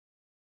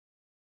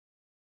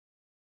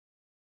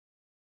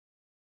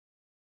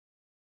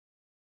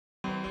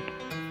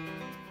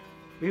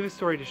We have a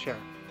story to share.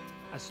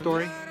 A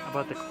story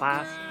about the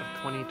class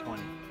of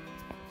 2020.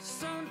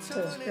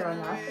 Was growing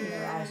up in the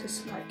rise of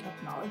smart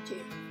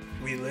technology.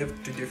 We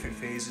lived through different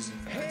phases and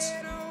fads,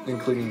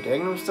 including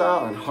Gangnam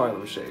Style and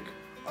Harlem Shake.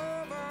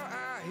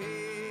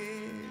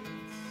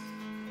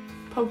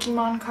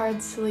 Pokemon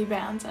cards, silly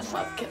bands, and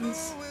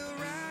webkins.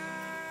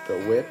 The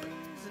Whip,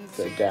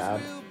 the Gab,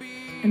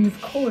 and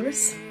of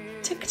course,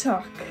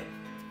 TikTok.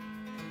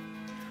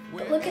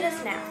 But look at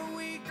us now.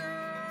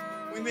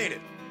 we made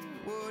it.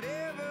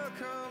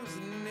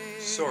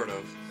 Sort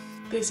of.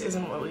 This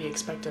isn't what we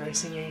expected our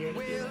senior year to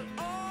be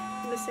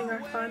like. Missing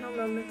our final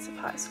moments of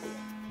high school.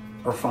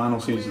 Our final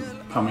season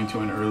coming to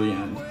an early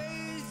end.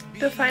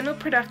 The final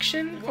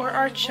production or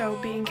art show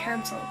being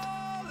cancelled.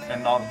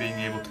 And not being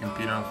able to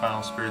compete on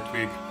Final Spirit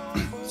Week.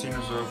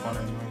 Seniors are fun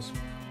anyways.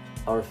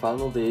 Our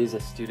final days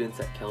as students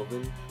at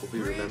Kelvin will be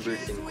remembered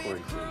in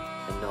quarantine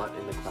and not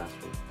in the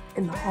classroom.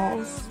 In the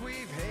halls.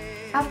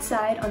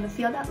 Outside on the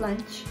field at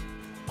lunch.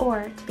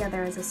 Or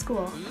together as a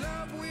school.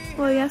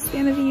 Well, yes, the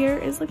end of the year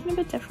is looking a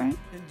bit different.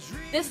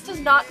 This does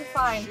not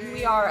define who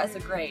we are as a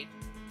grade.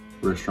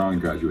 We're a strong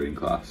graduating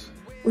class.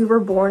 We were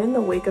born in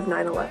the wake of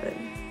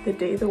 9/11, the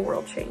day the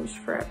world changed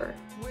forever.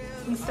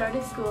 We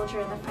started school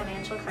during the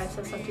financial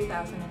crisis of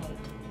 2008.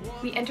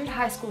 We entered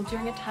high school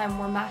during a time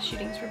where mass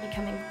shootings were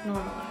becoming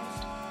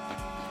normalized.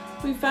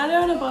 We found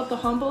out about the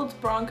Humboldt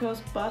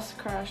Broncos bus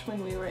crash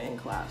when we were in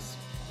class.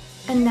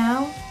 And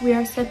now, we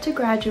are set to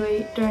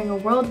graduate during a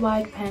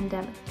worldwide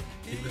pandemic.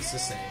 Needless to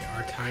say,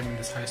 our time in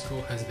this high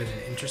school has been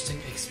an interesting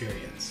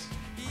experience.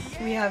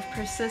 We have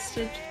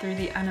persisted through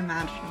the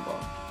unimaginable.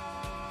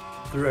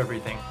 Through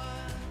everything.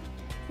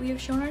 We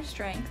have shown our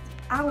strength,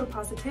 our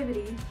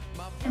positivity,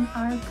 and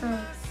our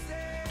growth.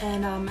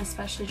 And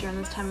especially during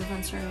this time of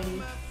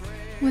uncertainty.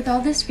 With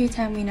all this free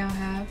time we now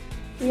have,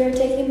 we are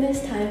taking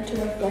this time to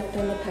reflect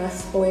on the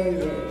past 4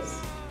 years.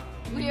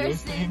 We are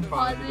staying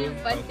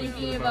positive by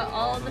thinking about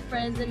all the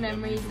friends and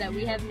memories that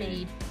we have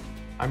made.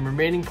 I'm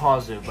remaining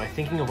positive by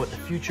thinking of what the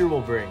future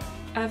will bring.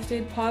 I've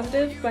stayed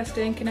positive by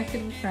staying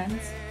connected with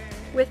friends.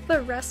 With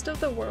the rest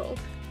of the world.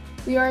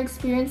 We are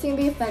experiencing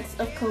the effects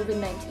of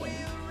COVID-19.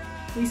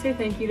 We say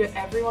thank you to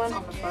everyone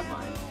on the front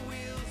line.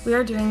 We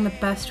are doing the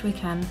best we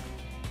can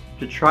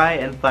to try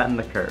and flatten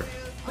the curve.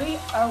 We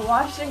are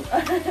washing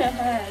our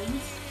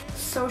hands,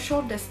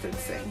 social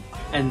distancing,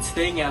 and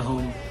staying at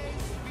home.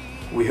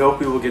 We hope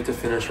we will get to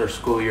finish our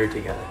school year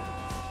together.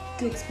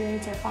 To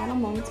experience our final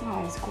moments of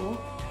high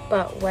school.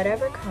 But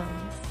whatever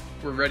comes,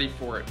 we're ready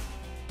for it.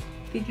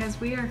 Because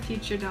we are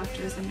future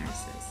doctors and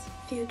nurses.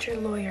 Future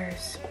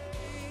lawyers.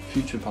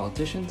 Future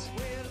politicians.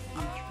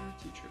 Future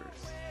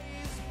teachers.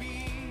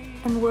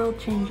 And world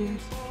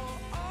changers.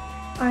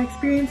 Our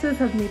experiences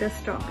have made us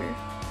stronger.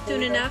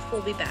 Soon enough,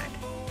 we'll be back.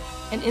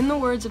 And in the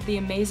words of the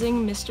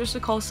amazing Mr.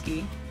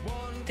 Sokolsky,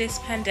 this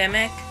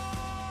pandemic,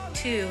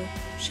 too,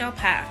 shall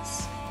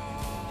pass.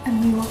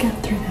 And we will get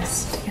through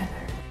this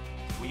together.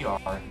 We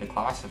are the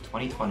class of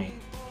 2020.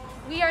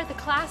 We are the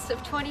class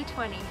of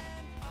 2020.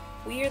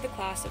 We are the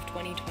class of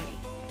 2020.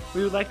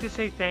 We would like to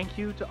say thank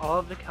you to all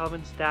of the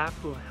Kelvin staff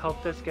who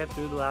helped us get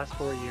through the last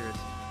 4 years.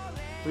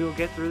 We will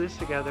get through this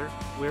together.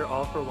 We're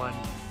all for one,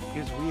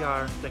 because we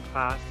are the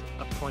class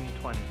of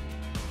 2020.